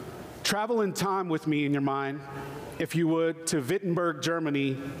Travel in time with me in your mind, if you would, to Wittenberg,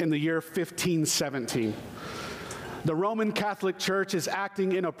 Germany in the year 1517. The Roman Catholic Church is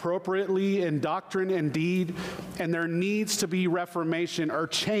acting inappropriately in doctrine and deed, and there needs to be reformation or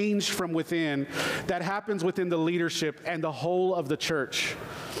change from within that happens within the leadership and the whole of the church.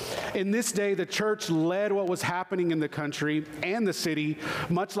 In this day, the church led what was happening in the country and the city,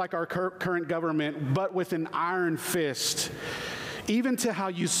 much like our current government, but with an iron fist. Even to how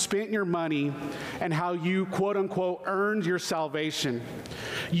you spent your money and how you, quote unquote, earned your salvation.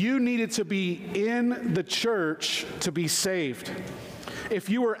 You needed to be in the church to be saved.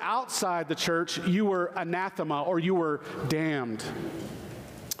 If you were outside the church, you were anathema or you were damned.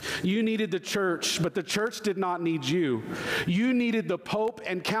 You needed the church, but the church did not need you. You needed the Pope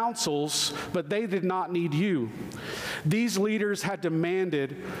and councils, but they did not need you. These leaders had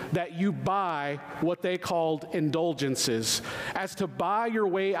demanded that you buy what they called indulgences, as to buy your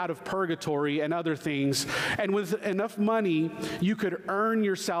way out of purgatory and other things, and with enough money, you could earn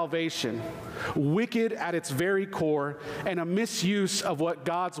your salvation. Wicked at its very core, and a misuse of what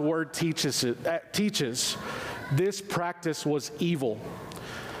God's word teaches. This practice was evil.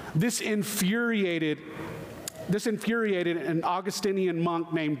 This infuriated an Augustinian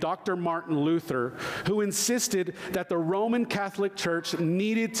monk named Dr. Martin Luther, who insisted that the Roman Catholic Church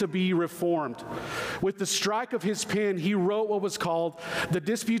needed to be reformed. With the strike of his pen, he wrote what was called the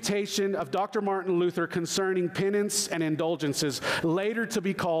Disputation of Dr. Martin Luther concerning penance and indulgences, later to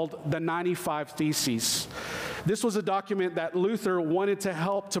be called the 95 Theses. This was a document that Luther wanted to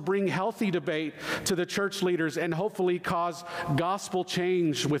help to bring healthy debate to the church leaders and hopefully cause gospel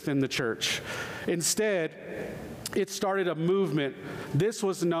change within the church. Instead, it started a movement. This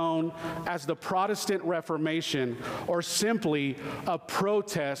was known as the Protestant Reformation, or simply a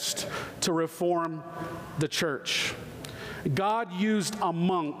protest to reform the church. God used a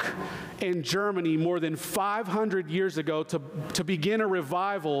monk in Germany more than 500 years ago to begin a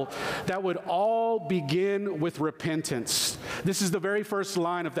revival that would all begin with repentance. This is the very first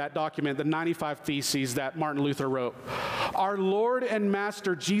line of that document, the 95 Theses that Martin Luther wrote. Our Lord and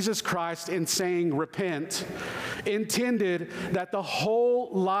Master Jesus Christ, in saying repent, intended that the whole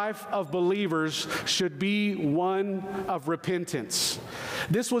life of believers should be one of repentance.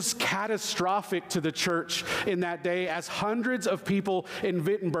 This was catastrophic to the church in that day, as hundreds of people in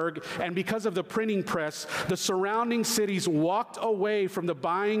Wittenberg, and because of the printing press, the surrounding cities walked away from the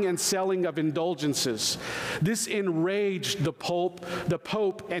buying and selling of indulgences. This enraged the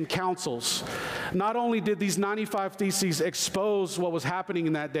Pope and councils. Not only did these 95 Theses expose what was happening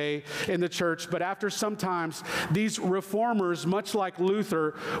in that day in the church, but after some times, these reformers, much like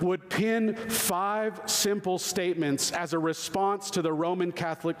Luther, would pen 5 simple statements as a response to the Roman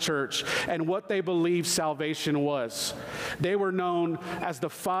Catholic Church and what they believed salvation was. They were known as the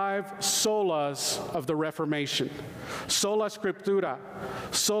 5 solas of the Reformation: sola scriptura,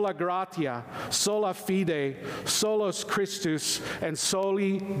 sola gratia, sola fide, solus Christus, and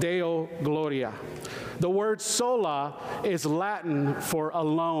soli Deo gloria. The word sola is Latin for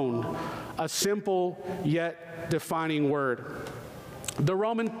alone, a simple yet defining word. The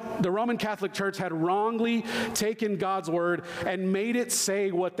Roman Catholic Church had wrongly taken God's word and made it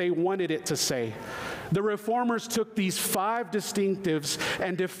say what they wanted it to say. The reformers took these 5 distinctives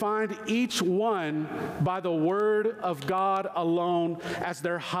and defined each one by the word of God alone as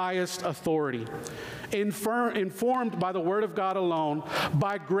their highest authority. Informed by the word of God alone,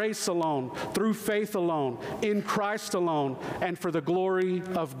 by grace alone, through faith alone, in Christ alone, and for the glory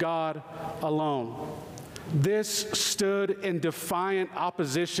of God alone. This stood in defiant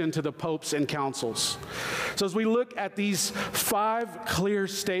opposition to the popes and councils. So as we look at these 5 clear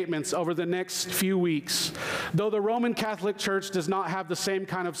statements over the next few weeks, though the Roman Catholic Church does not have the same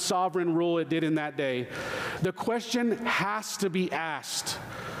kind of sovereign rule it did in that day, the question has to be asked: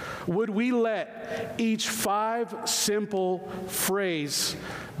 would we let each 5 simple phrase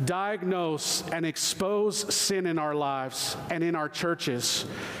diagnose and expose sin in our lives and in our churches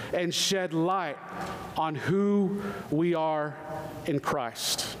and shed light on who we are in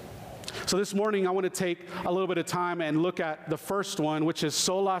Christ? So this morning, I want to take a little bit of time and look at the first one, which is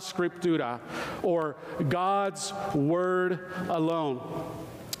sola scriptura, or God's word alone.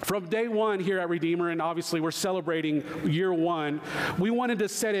 From day one here at Redeemer, and obviously we're celebrating year 1, we wanted to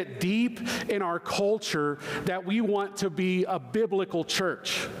set it deep in our culture that we want to be a biblical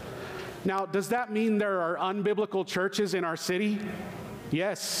church. Now, does that mean there are unbiblical churches in our city?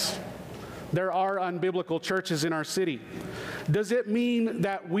 Yes, there are unbiblical churches in our city. Does it mean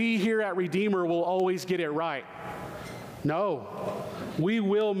that we here at Redeemer will always get it right? No. We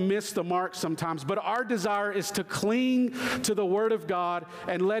will miss the mark sometimes, but our desire is to cling to the Word of God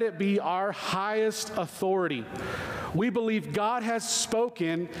and let it be our highest authority. We believe God has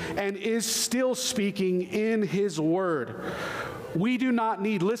spoken and is still speaking in His Word. We do not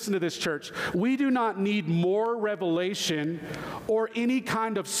need, listen to this, church, we do not need more revelation or any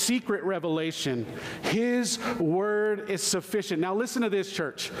kind of secret revelation. His Word is sufficient. Now listen to this,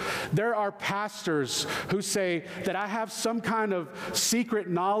 church. There are pastors who say that I have some kind of secret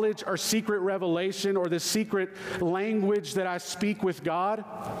knowledge or secret revelation or the secret language that I speak with God.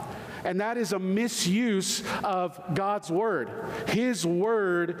 And that is a misuse of God's Word. His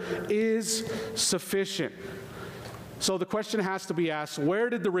Word is sufficient. So the question has to be asked, where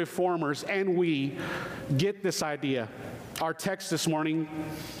did the reformers and we get this idea? Our text this morning,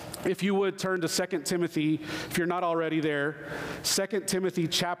 if you would turn to 2 Timothy, if you're not already there, 2 Timothy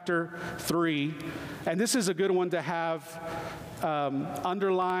chapter 3. And this is a good one to have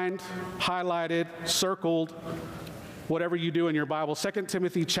underlined, highlighted, circled, whatever you do in your Bible. 2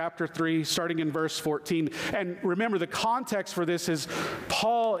 Timothy chapter 3, starting in verse 14. And remember, the context for this is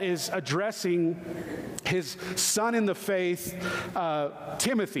Paul is addressing his son in the faith,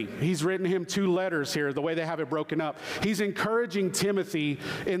 Timothy. He's written him 2 letters here, the way they have it broken up. He's encouraging Timothy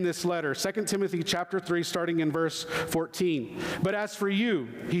in this letter. 2 Timothy chapter 3, starting in verse 14. But as for you,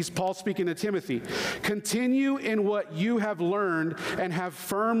 Paul speaking to Timothy, continue in what you have learned and have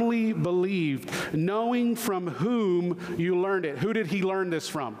firmly believed, knowing from whom you learned it. Who did he learn this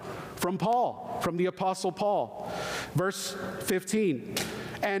from? From Paul, from the Apostle Paul. Verse 15.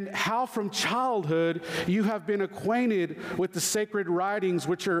 And how from childhood you have been acquainted with the sacred writings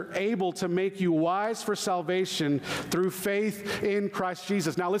which are able to make you wise for salvation through faith in Christ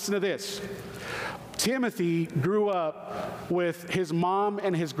Jesus. Now listen to this. Timothy grew up with his mom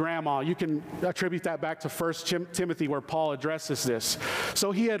and his grandma. You can attribute that back to 1 Timothy where Paul addresses this.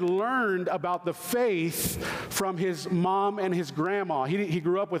 So he had learned about the faith from his mom and his grandma. He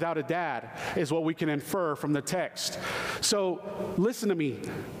grew up without a dad, is what we can infer from the text. So listen to me.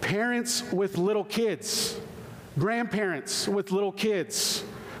 Parents with little kids, grandparents with little kids,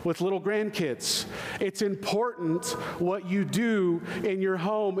 with little grandkids. It's important what you do in your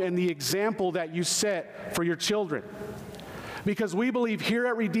home and the example that you set for your children. Because we believe here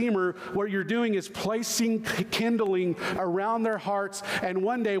at Redeemer, what you're doing is placing kindling around their hearts, and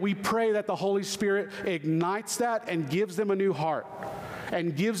one day we pray that the Holy Spirit ignites that and gives them a new heart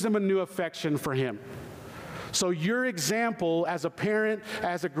and gives them a new affection for Him. So your example as a parent,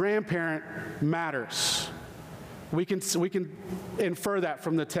 as a grandparent, matters. We can infer that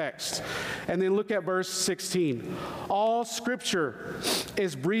from the text. And then look at verse 16. All Scripture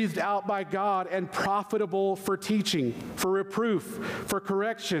is breathed out by God and profitable for teaching, for reproof, for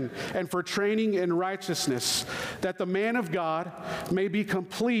correction, and for training in righteousness, that the man of God may be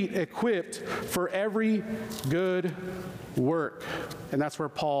complete, equipped for every good work. And that's where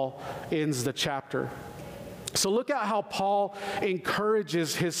Paul ends the chapter. So look at how Paul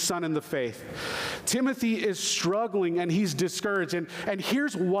encourages his son in the faith. Timothy is struggling and he's discouraged. And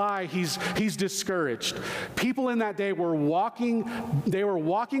here's why he's discouraged. People in that day were walking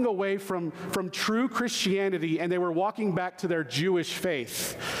away from true Christianity, and they were walking back to their Jewish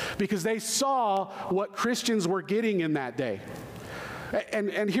faith because they saw what Christians were getting in that day.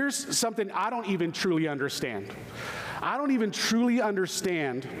 And here's something I don't even truly understand. I don't even truly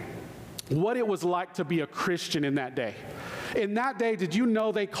understand what it was like to be a Christian in that day. In that day, did you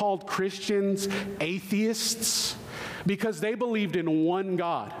know they called Christians atheists? Because they believed in one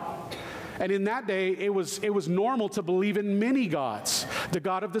God. And in that day, it was normal to believe in many gods. The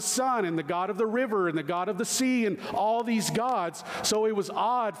God of the sun and the God of the river and the God of the sea and all these gods. So it was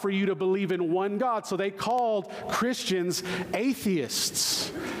odd for you to believe in one God. So they called Christians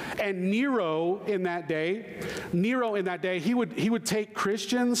atheists. And Nero in that day, he would take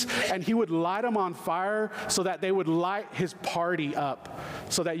Christians and he would light them on fire so that they would light his party up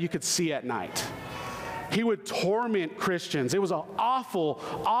so that you could see at night. He would torment Christians. It was an awful,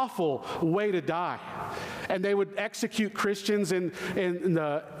 awful way to die. And they would execute Christians in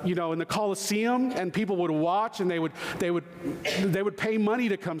the Colosseum, and people would watch, and they would pay money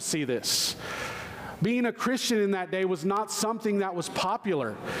to come see this. Being a Christian in that day was not something that was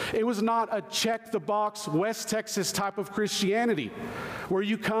popular. It was not a check-the-box West Texas type of Christianity where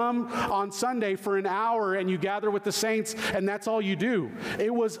you come on Sunday for an hour and you gather with the saints and that's all you do.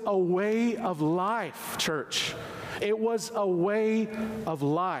 It was a way of life, church. It was a way of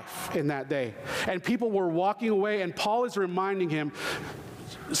life in that day. And people were walking away, and Paul is reminding him,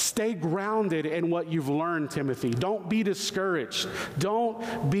 Stay grounded in what you've learned, Timothy. Don't be discouraged.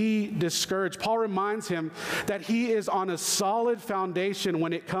 Don't be discouraged. Paul reminds him that he is on a solid foundation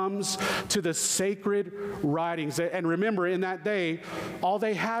when it comes to the sacred writings. And remember, in that day, all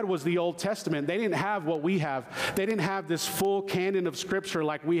they had was the Old Testament. They didn't have what we have. They didn't have this full canon of Scripture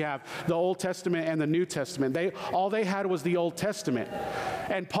like we have, the Old Testament and the New Testament. All they had was the Old Testament.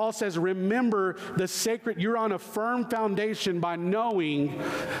 And Paul says, remember the sacred, you're on a firm foundation by knowing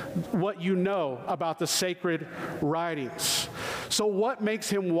what you know about the sacred writings. So what makes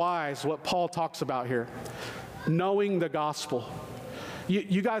him wise, what Paul talks about here? Knowing the gospel.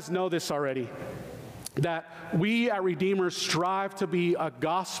 You guys know this already, that we at Redeemer strive to be a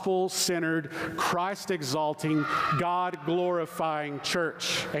gospel-centered, Christ-exalting, God-glorifying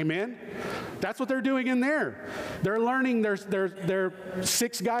church. Amen? That's what they're doing in there. They're learning their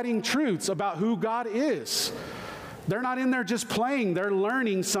 6 guiding truths about who God is. They're not in there just playing. They're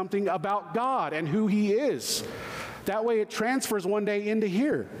learning something about God and who He is. That way it transfers one day into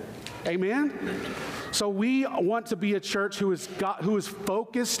here. Amen? So we want to be a church who is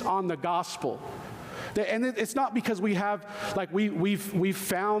focused on the gospel. And it's not because we have, like, we've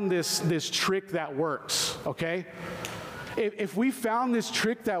found this trick that works, okay? If we found this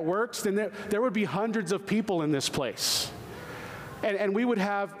trick that works, then there would be hundreds of people in this place. And we would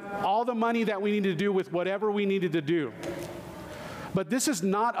have all the money that we need to do with whatever we needed to do. But this is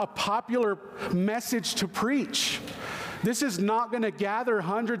not a popular message to preach. This is not going to gather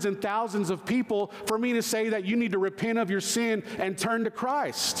hundreds and thousands of people for me to say that you need to repent of your sin and turn to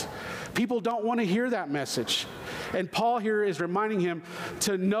Christ. People don't want to hear that message. And Paul here is reminding him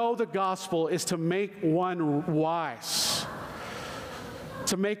to know the gospel is to make one wise.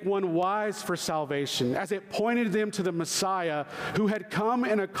 To make one wise for salvation, as it pointed them to the Messiah who had come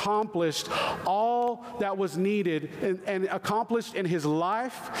and accomplished all that was needed and accomplished in his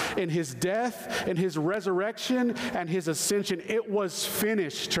life, in his death, in his resurrection, and his ascension. It was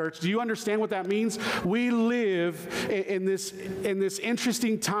finished, church. Do you understand what that means? We live in this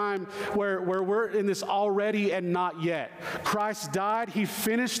interesting time where we're in this already and not yet. Christ died. He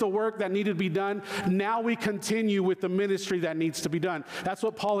finished the work that needed to be done. Now we continue with the ministry that needs to be done. That's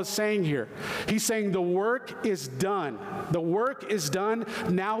what Paul is saying here. He's saying the work is done. The work is done.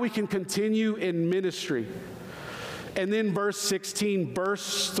 Now we can continue in ministry. And then verse 16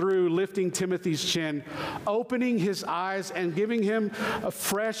 bursts through, lifting Timothy's chin, opening his eyes and giving him a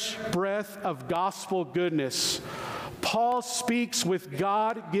fresh breath of gospel goodness. Paul speaks with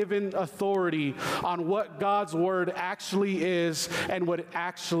God-given authority on what God's word actually is and what it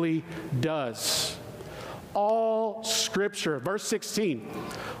actually does. All Scripture, verse 16,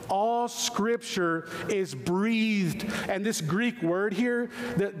 all Scripture is breathed. And this Greek word here,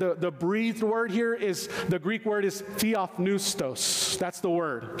 the breathed word here is, the Greek word is theopneustos. That's the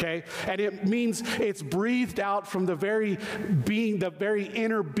word, okay? And it means it's breathed out from the very being, the very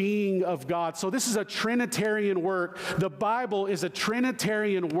inner being of God. So this is a Trinitarian work. The Bible is a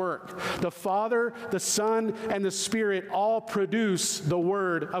Trinitarian work. The Father, the Son, and the Spirit all produce the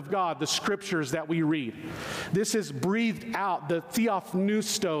Word of God, the Scriptures that we read. This is breathed out, the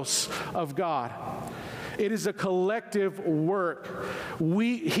theopneustos of God. It is a collective work.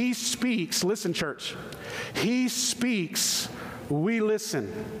 He speaks, listen, church. He speaks, we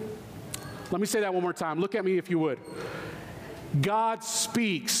listen. Let me say that one more time. Look at me if you would. God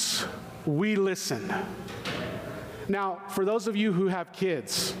speaks, we listen. Now, for those of you who have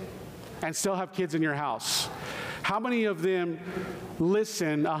kids and still have kids in your house, how many of them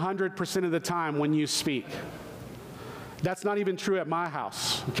listen 100% of the time when you speak? That's not even true at my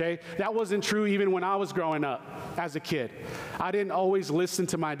house, okay? That wasn't true even when I was growing up as a kid. I didn't always listen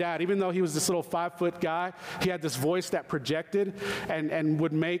to my dad. Even though he was this little 5-foot guy, he had this voice that projected and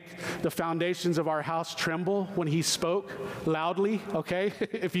would make the foundations of our house tremble when he spoke loudly, okay?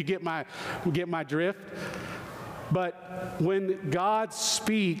 If you get my drift. But when God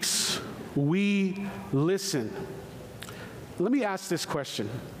speaks, we listen. Let me ask this question.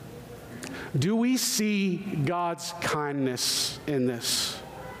 Do we see God's kindness in this?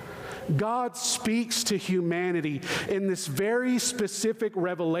 God speaks to humanity in this very specific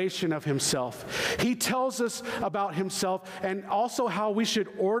revelation of himself. He tells us about himself and also how we should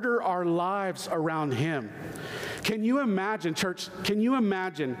order our lives around him. Can you imagine, church, can you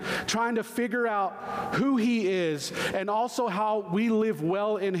imagine trying to figure out who he is and also how we live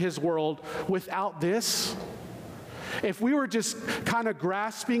well in his world without this? If we were just kind of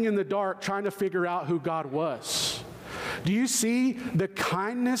grasping in the dark trying to figure out who God was. Do you see the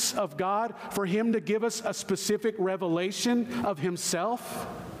kindness of God for him to give us a specific revelation of himself?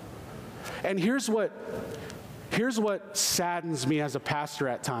 And here's what Here's what saddens me as a pastor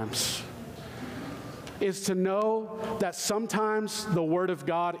at times, is to know that sometimes the Word of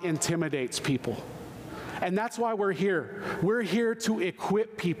God intimidates people. And that's why we're here. We're here to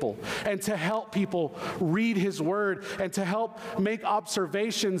equip people and to help people read His Word and to help make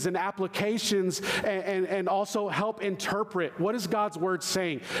observations and applications and also help interpret what is God's Word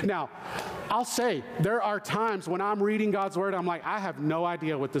saying. Now, I'll say there are times when I'm reading God's Word, I'm like, I have no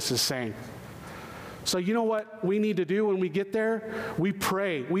idea what this is saying. So you know what we need to do when we get there? We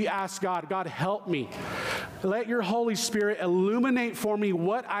pray. We ask God, God, help me. Let your Holy Spirit illuminate for me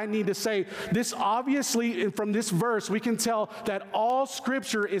what I need to say. This obviously, from this verse, we can tell that all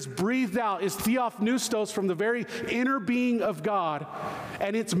Scripture is breathed out, is theopneustos, from the very inner being of God,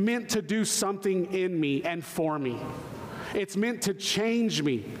 and it's meant to do something in me and for me. It's meant to change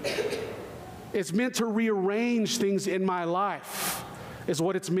me. It's meant to rearrange things in my life, is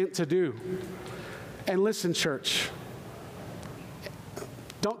what it's meant to do. And listen, church,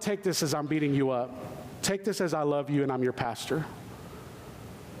 don't take this as I'm beating you up. Take this as I love you and I'm your pastor.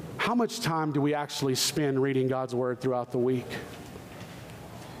 How much time do we actually spend reading God's Word throughout the week?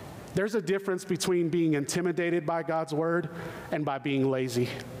 There's a difference between being intimidated by God's Word and by being lazy.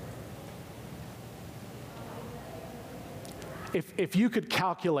 If you could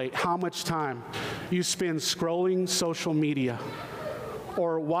calculate how much time you spend scrolling social media,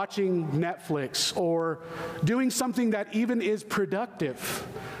 or watching Netflix, or doing something that even is productive,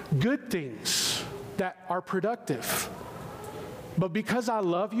 good things that are productive. But because I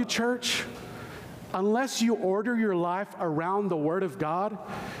love you, church, unless you order your life around the Word of God,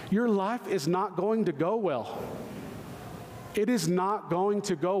 your life is not going to go well. It is not going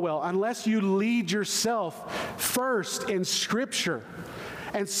to go well unless you lead yourself first in Scripture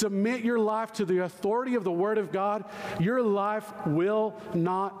and submit your life to the authority of the Word of God. Your life will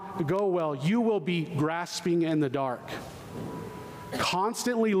not go well. You will be grasping in the dark,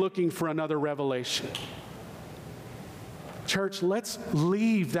 constantly looking for another revelation. Church, let's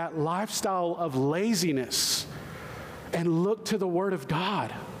leave that lifestyle of laziness and look to the Word of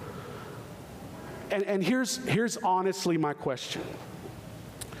God. And here's honestly my question.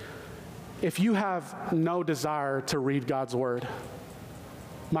 If you have no desire to read God's Word,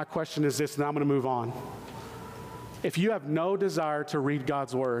 my question is this, and I'm going to move on. If you have no desire to read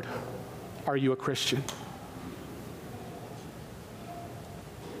God's Word, are you a Christian?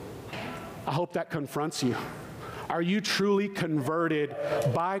 I hope that confronts you. Are you truly converted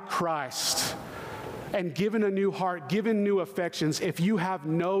by Christ and given a new heart, given new affections, if you have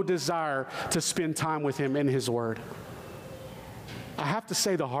no desire to spend time with Him in His Word? I have to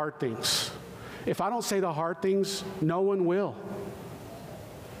say the hard things. If I don't say the hard things, no one will.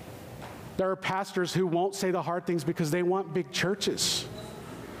 There are pastors who won't say the hard things because they want big churches.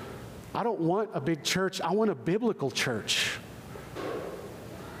 I don't want a big church. I want a biblical church.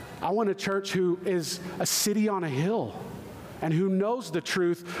 I want a church who is a city on a hill and who knows the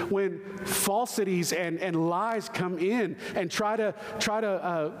truth when falsities and lies come in and try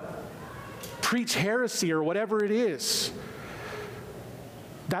to preach heresy or whatever it is.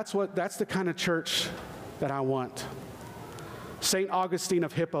 That's the kind of church that I want. St. Augustine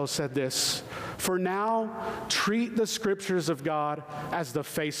of Hippo said this, "For now, treat the Scriptures of God as the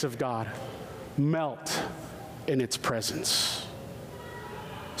face of God. Melt in its presence."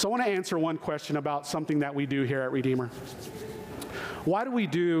 So I want to answer one question about something that we do here at Redeemer. Why do we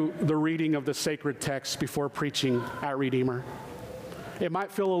do the reading of the sacred text before preaching at Redeemer? It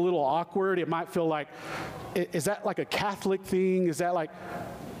might feel a little awkward. It might feel like, is that like a Catholic thing? Is that like,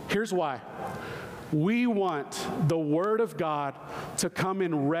 here's why. We want the Word of God to come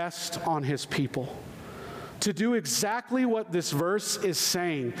and rest on His people, to do exactly what this verse is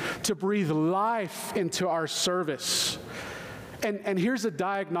saying, to breathe life into our service. And here's a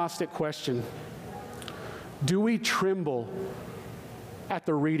diagnostic question. Do we tremble at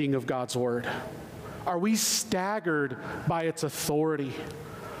the reading of God's Word? Are we staggered by its authority?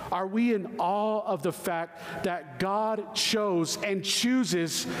 Are we in awe of the fact that God chose and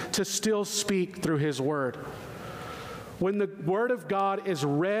chooses to still speak through His Word? When the Word of God is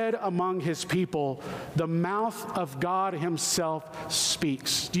read among His people, the mouth of God Himself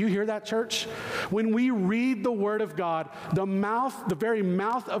speaks. Do you hear that, church? When we read the Word of God, the very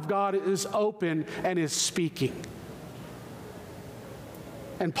mouth of God is open and is speaking.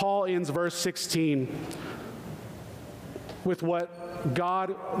 And Paul ends verse 16 with what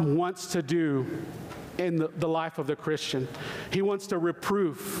God wants to do in the life of the Christian. He wants to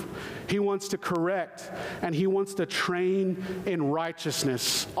reproof. He wants to correct, and He wants to train in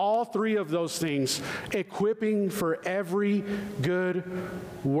righteousness. All three of those things, equipping for every good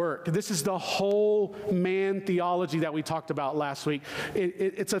work. This is the whole man theology that we talked about last week.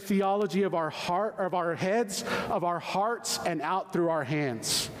 It's a theology of our heart, of our heads, of our hearts, and out through our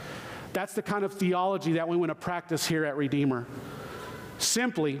hands. That's the kind of theology that we want to practice here at Redeemer.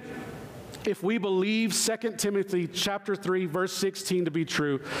 Simply, if we believe 2 Timothy chapter 3, verse 16 to be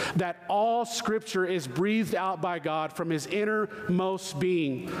true, that all Scripture is breathed out by God from His innermost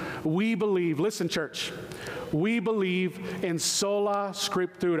being, we believe, listen church, we believe in sola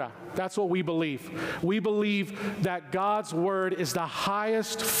scriptura. That's what we believe. We believe that God's Word is the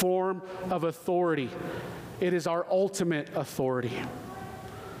highest form of authority. It is our ultimate authority.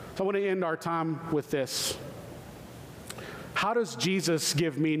 So I want to end our time with this. How does Jesus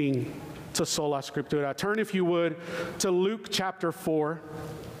give meaning to sola scriptura? Turn, if you would, to Luke chapter 4.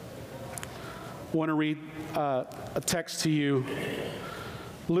 I want to read a text to you.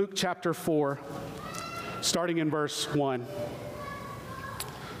 Luke chapter 4, starting in verse 1.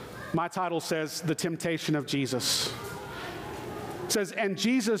 My title says, The Temptation of Jesus. It says, and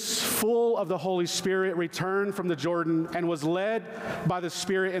Jesus, full of the Holy Spirit, returned from the Jordan and was led by the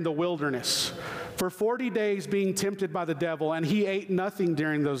Spirit in the wilderness for 40 days, being tempted by the devil, and he ate nothing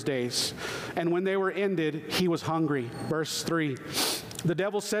during those days. And when they were ended, he was hungry. Verse 3. The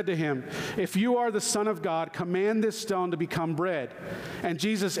devil said to him, if you are the Son of God, command this stone to become bread. And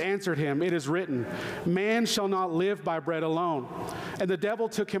Jesus answered him, it is written, man shall not live by bread alone. And the devil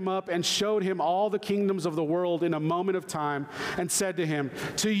took him up and showed him all the kingdoms of the world in a moment of time, and said to him,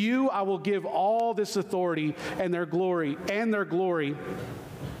 to you I will give all this authority and their glory,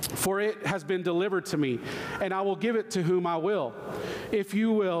 for it has been delivered to me, and I will give it to whom I will. If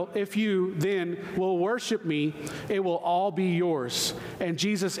you then will worship me, it will all be yours. And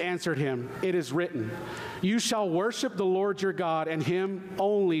Jesus answered him, it is written, you shall worship the Lord your God, and him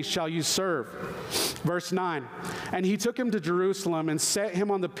only shall you serve. Verse 9, and he took him to Jerusalem and set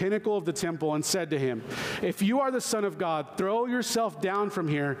him on the pinnacle of the temple and said to him, if you are the Son of God, throw yourself down from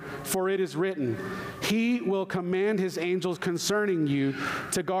here, for it is written, he will command his angels concerning you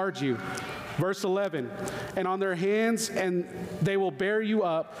to guard you. Verse 11, and on their hands and they will bear you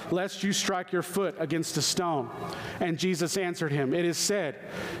up, lest you strike your foot against a stone. And Jesus answered him, it is said,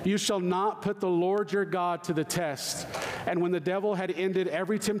 you shall not put the Lord your God to the test. And when the devil had ended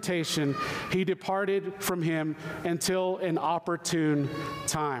every temptation, he departed from him until an opportune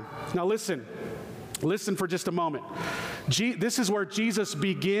time. Now listen for just a moment. This is where Jesus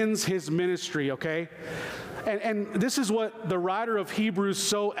begins his ministry, okay? And this is what the writer of Hebrews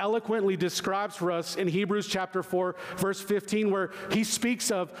so eloquently describes for us in Hebrews chapter 4, verse 15, where he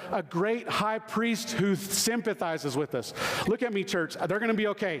speaks of a great high priest who sympathizes with us. Look at me, church. They're going to be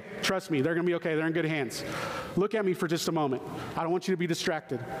okay. Trust me, they're going to be okay. They're in good hands. Look at me for just a moment. I don't want you to be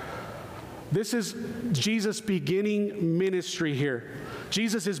distracted. This is Jesus' beginning ministry here.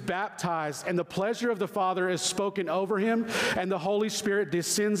 Jesus is baptized, and the pleasure of the Father is spoken over him, and the Holy Spirit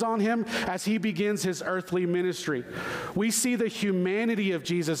descends on him as he begins his earthly ministry. We see the humanity of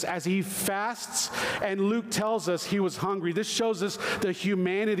Jesus as he fasts, and Luke tells us he was hungry. This shows us the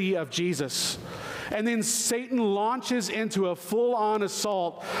humanity of Jesus. And then Satan launches into a full-on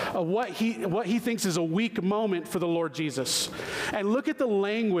assault of what he thinks is a weak moment for the Lord Jesus. And look at the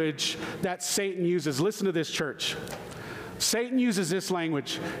language that Satan uses. Listen to this, church. Satan uses this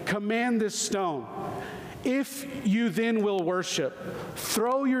language, command this stone. If you then will worship,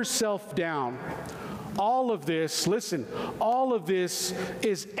 throw yourself down. All of this, listen, all of this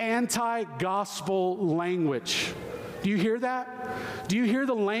is anti-gospel language. Do you hear that? Do you hear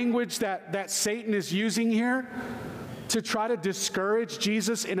the language that Satan is using here to try to discourage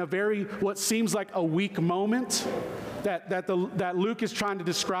Jesus in a very, what seems like a weak moment that Luke is trying to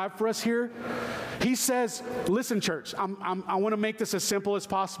describe for us here? He says, listen, church, I want to make this as simple as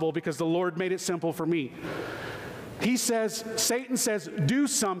possible because the Lord made it simple for me. He says, Satan says, do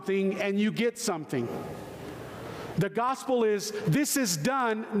something and you get something. The gospel is, this is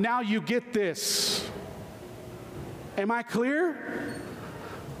done, now you get this. Am I clear?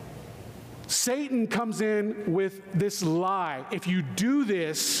 Satan comes in with this lie. If you do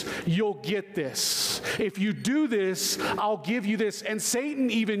this, you'll get this. If you do this, I'll give you this. And Satan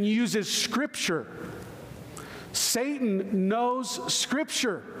even uses Scripture. Satan knows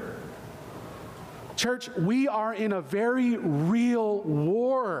Scripture. Church, we are in a very real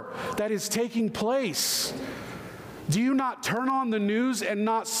war that is taking place. Do you not turn on the news and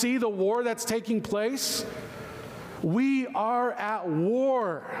not see the war that's taking place? We are at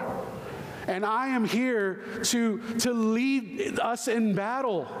war, and I am here to lead us in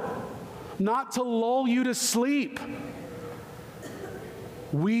battle. not to lull you to sleep.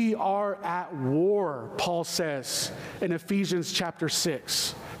 We are at war, Paul says in Ephesians chapter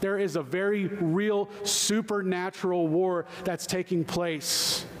 6. There is a very real supernatural war that's taking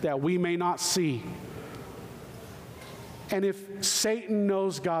place that we may not see. And if Satan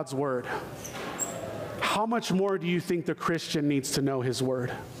knows God's word, how much more do you think the Christian needs to know his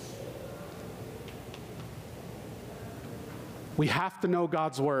word? We have to know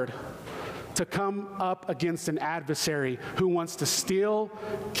God's word to come up against an adversary who wants to steal,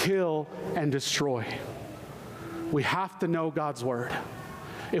 kill, and destroy. We have to know God's word.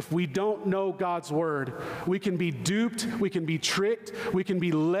 If we don't know God's word, we can be duped, we can be tricked, we can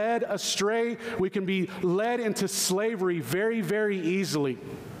be led astray, we can be led into slavery very, very easily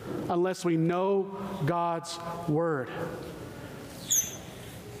unless we know God's word.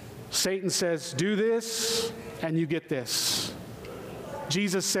 Satan says, do this, and you get this.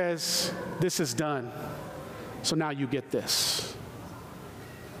 Jesus says, this is done, so now you get this.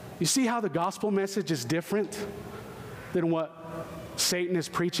 You see how the gospel message is different than what Satan is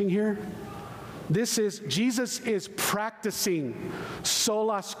preaching here? Jesus is practicing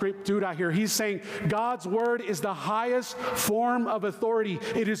sola scriptura here. He's saying God's word is the highest form of authority.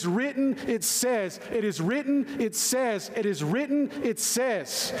 It is written, it says. It is written, it says. It is written, it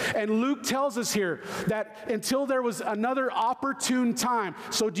says. And Luke tells us here that until there was another opportune time.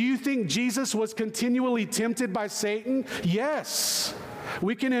 So do you think Jesus was continually tempted by Satan? Yes.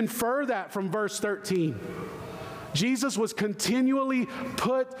 We can infer that from verse 13. Jesus was continually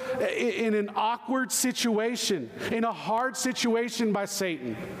put in an awkward situation, in a hard situation by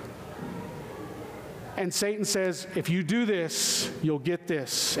Satan. And Satan says, if you do this, you'll get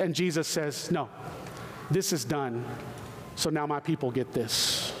this. And Jesus says, no, this is done. So now my people get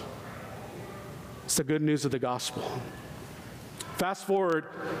this. It's the good news of the gospel. Fast forward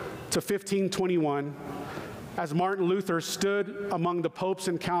to 1521. As Martin Luther stood among the popes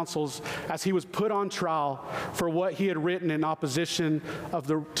and councils as he was put on trial for what he had written in opposition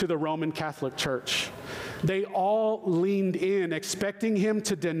to the Roman Catholic Church. They all leaned in, expecting him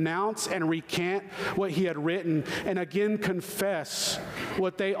to denounce and recant what he had written and again confess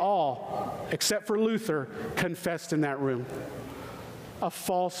what they all, except for Luther, confessed in that room: a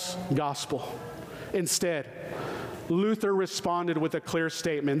false gospel. Instead, Luther responded with a clear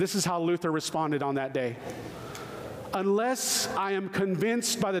statement. This is how Luther responded on that day. Unless I am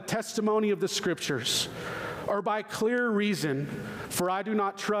convinced by the testimony of the Scriptures or by clear reason, for I do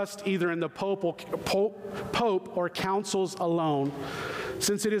not trust either in the Pope or councils alone,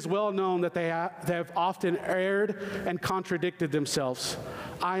 since it is well known that they have often erred and contradicted themselves.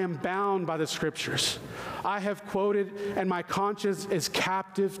 I am bound by the Scriptures. I have quoted, and my conscience is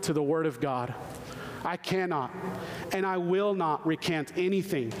captive to the Word of God. I cannot and I will not recant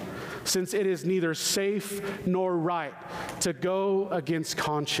anything, since it is neither safe nor right to go against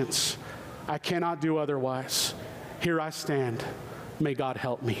conscience. I cannot do otherwise. Here I stand. May God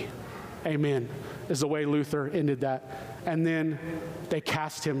help me. Amen, is the way Luther ended that. And then they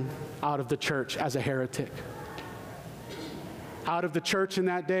cast him out of the church as a heretic. Out of the church in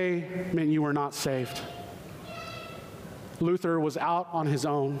that day meant you were not saved. Luther was out on his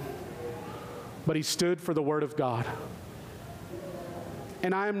own, but he stood for the Word of God.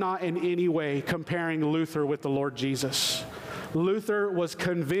 And I am not in any way comparing Luther with the Lord Jesus. Luther was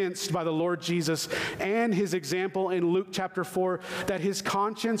convinced by the Lord Jesus and his example in Luke chapter 4 that his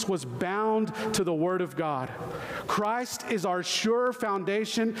conscience was bound to the Word of God. Christ is our sure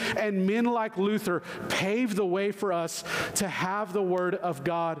foundation, and men like Luther paved the way for us to have the Word of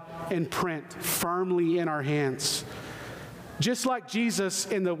God in print firmly in our hands. Just like Jesus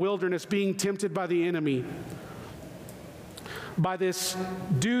in the wilderness being tempted by the enemy, by this,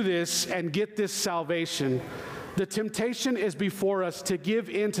 do this and get this salvation, the temptation is before us to give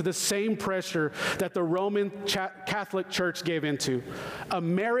in to the same pressure that the Roman Catholic Church gave into, a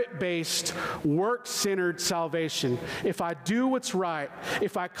merit-based, work-centered salvation. If I do what's right,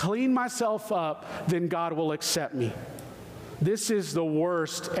 if I clean myself up, then God will accept me. This is the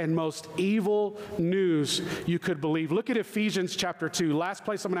worst and most evil news you could believe. Look at Ephesians chapter 2. Last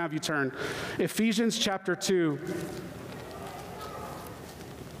place I'm going to have you turn. Ephesians chapter 2.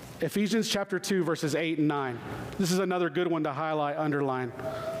 Ephesians chapter 2, verses 8 and 9. This is another good one to highlight, underline.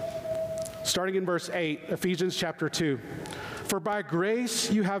 Starting in verse 8, Ephesians chapter 2. For by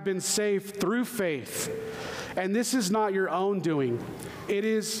grace you have been saved through faith, and this is not your own doing. It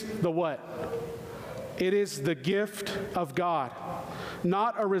is the what? It is the gift of God,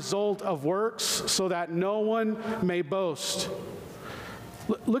 not a result of works, so that no one may boast.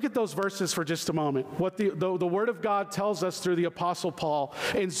 Look at those verses for just a moment. What the Word of God tells us through the Apostle Paul,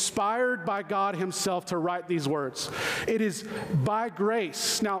 inspired by God himself to write these words. It is by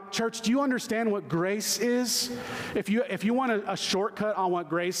grace. Now, church, do you understand what grace is? If you want a shortcut on what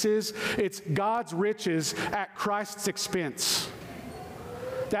grace is, it's God's riches at Christ's expense.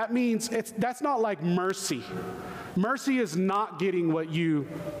 That means that's not like mercy. Mercy is not getting what you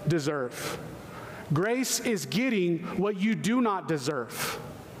deserve. Grace is getting what you do not deserve.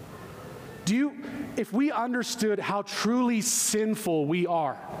 If we understood how truly sinful we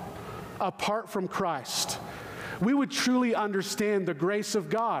are apart from Christ, we would truly understand the grace of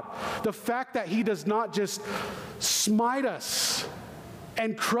God. The fact that he does not just smite us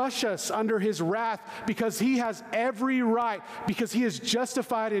and crush us under his wrath because he has every right, because he is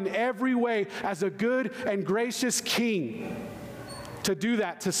justified in every way as a good and gracious king to do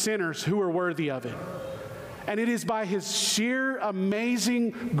that to sinners who are worthy of it. And it is by his sheer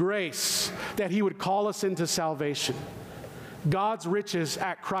amazing grace that he would call us into salvation. God's riches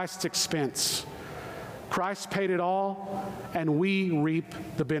at Christ's expense. Christ paid it all, and we reap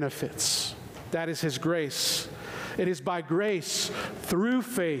the benefits. That is his grace. It is by grace through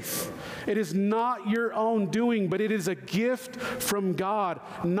faith. It is not your own doing, but it is a gift from God,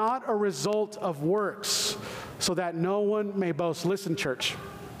 not a result of works, so that no one may boast. Listen, church,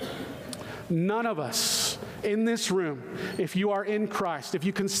 none of us in this room, if you are in Christ, if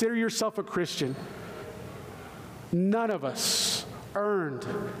you consider yourself a Christian, none of us earned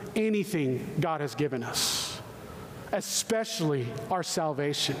anything God has given us, especially our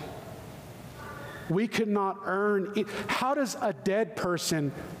salvation. We could not earn it. How does a dead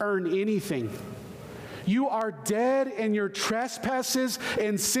person earn anything? You are dead in your trespasses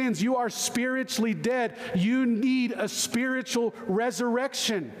and sins. You are spiritually dead. You need a spiritual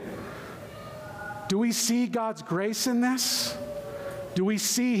resurrection. Do we see God's grace in this? Do we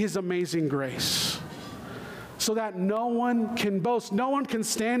see his amazing grace? So that no one can boast. No one can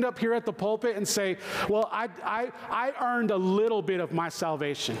stand up here at the pulpit and say, well, I earned a little bit of my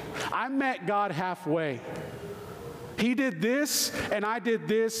salvation. I met God halfway. He did this, and I did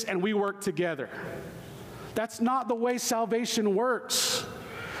this, and we worked together. That's not the way salvation works.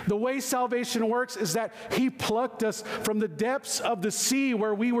 The way salvation works is that he plucked us from the depths of the sea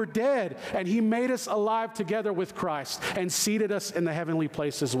where we were dead, and he made us alive together with Christ and seated us in the heavenly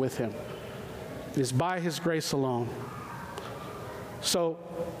places with him. It is by his grace alone. So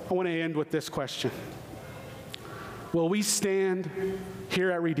I want to end with this question. Will we stand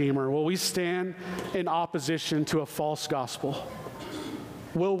here at Redeemer? Will we stand in opposition to a false gospel?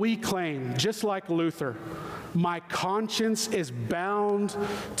 Will we claim, just like Luther, my conscience is bound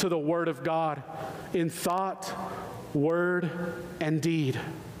to the Word of God in thought, word, and deed?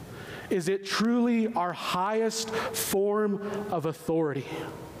 Is it truly our highest form of authority?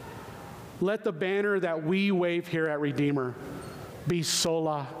 Let the banner that we wave here at Redeemer be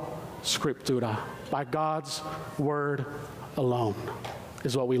sola scriptura, by God's word alone,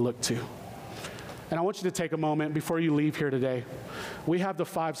 is what we look to. And I want you to take a moment before you leave here today. We have the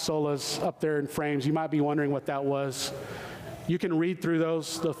 5 solas up there in frames. You might be wondering what that was. You can read through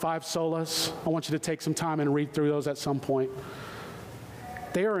those, the 5 solas. I want you to take some time and read through those at some point.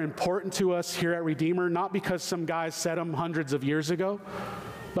 They are important to us here at Redeemer, not because some guys said them hundreds of years ago,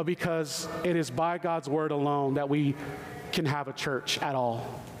 but because it is by God's word alone that we can have a church at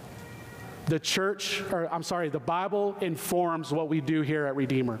all. The Bible informs what we do here at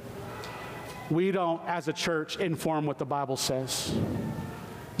Redeemer. We don't, as a church, inform what the Bible says.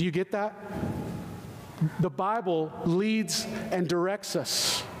 Do you get that? The Bible leads and directs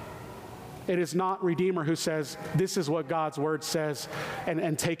us. It is not Redeemer who says, this is what God's word says,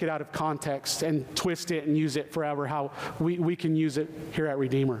 and take it out of context and twist it and use it forever, how we can use it here at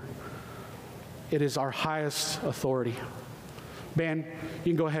Redeemer. It is our highest authority. Ben,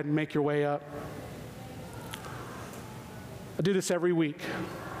 you can go ahead and make your way up. I do this every week.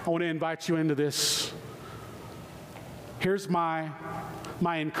 I want to invite you into this. Here's my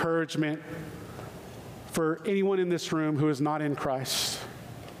encouragement for anyone in this room who is not in Christ.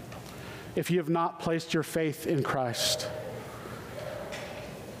 If you have not placed your faith in Christ,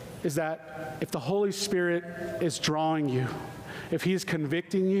 is that if the Holy Spirit is drawing you, if he is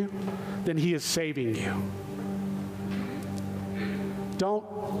convicting you, then he is saving you. Don't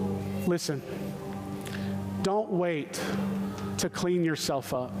wait to clean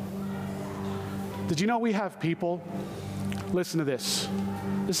yourself up. Did you know we have people, listen to this.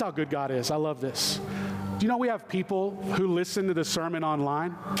 This is how good God is. I love this. Do you know we have people who listen to the sermon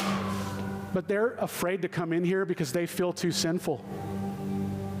online, but they're afraid to come in here because they feel too sinful?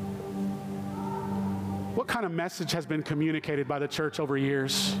 What kind of message has been communicated by the church over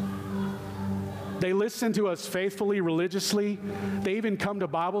years? They listen to us faithfully, religiously. They even come to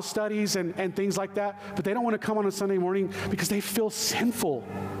Bible studies and things like that, but they don't want to come on a Sunday morning because they feel sinful.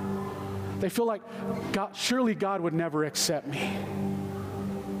 They feel like, surely God would never accept me.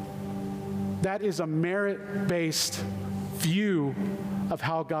 That is a merit-based view of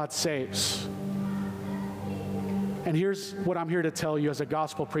how God saves. And here's what I'm here to tell you as a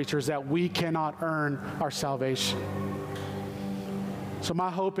gospel preacher, is that we cannot earn our salvation. So my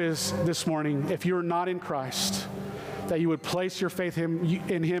hope is this morning, if you're not in Christ, that you would place your faith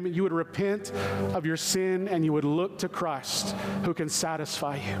in Him, you would repent of your sin, and you would look to Christ who can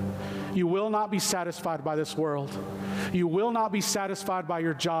satisfy you. You will not be satisfied by this world. You will not be satisfied by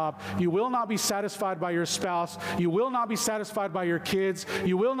your job. You will not be satisfied by your spouse. You will not be satisfied by your kids.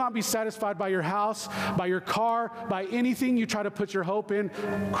 You will not be satisfied by your house, by your car, by anything you try to put your hope in.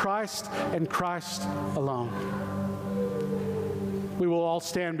 Christ and Christ alone. We will all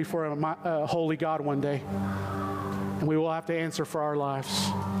stand before a holy God one day, and we will have to answer for our lives.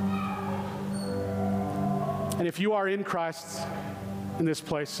 And if you are in Christ in this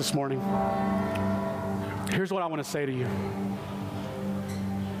place this morning, here's what I want to say to you.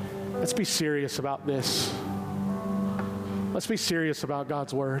 Let's be serious about this. Let's be serious about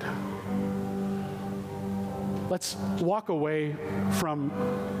God's word. Let's walk away from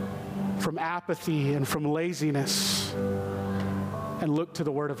apathy and from laziness and look to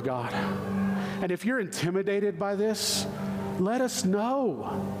the word of God. And if you're intimidated by this, let us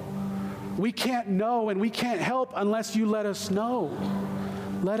know. We can't know and we can't help unless you let us know.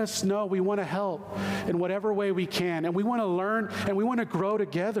 Let us know. We want to help in whatever way we can. And we want to learn and we want to grow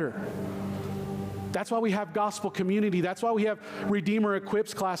together. That's why we have gospel community. That's why we have Redeemer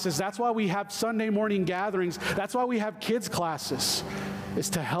Equips classes. That's why we have Sunday morning gatherings. That's why we have kids classes. It's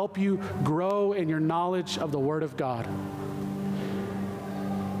to help you grow in your knowledge of the Word of God.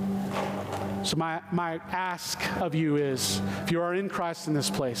 So my ask of you is, if you are in Christ in this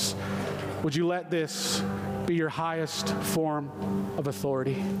place, would you let this be your highest form of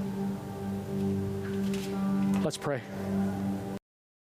authority? Let's pray.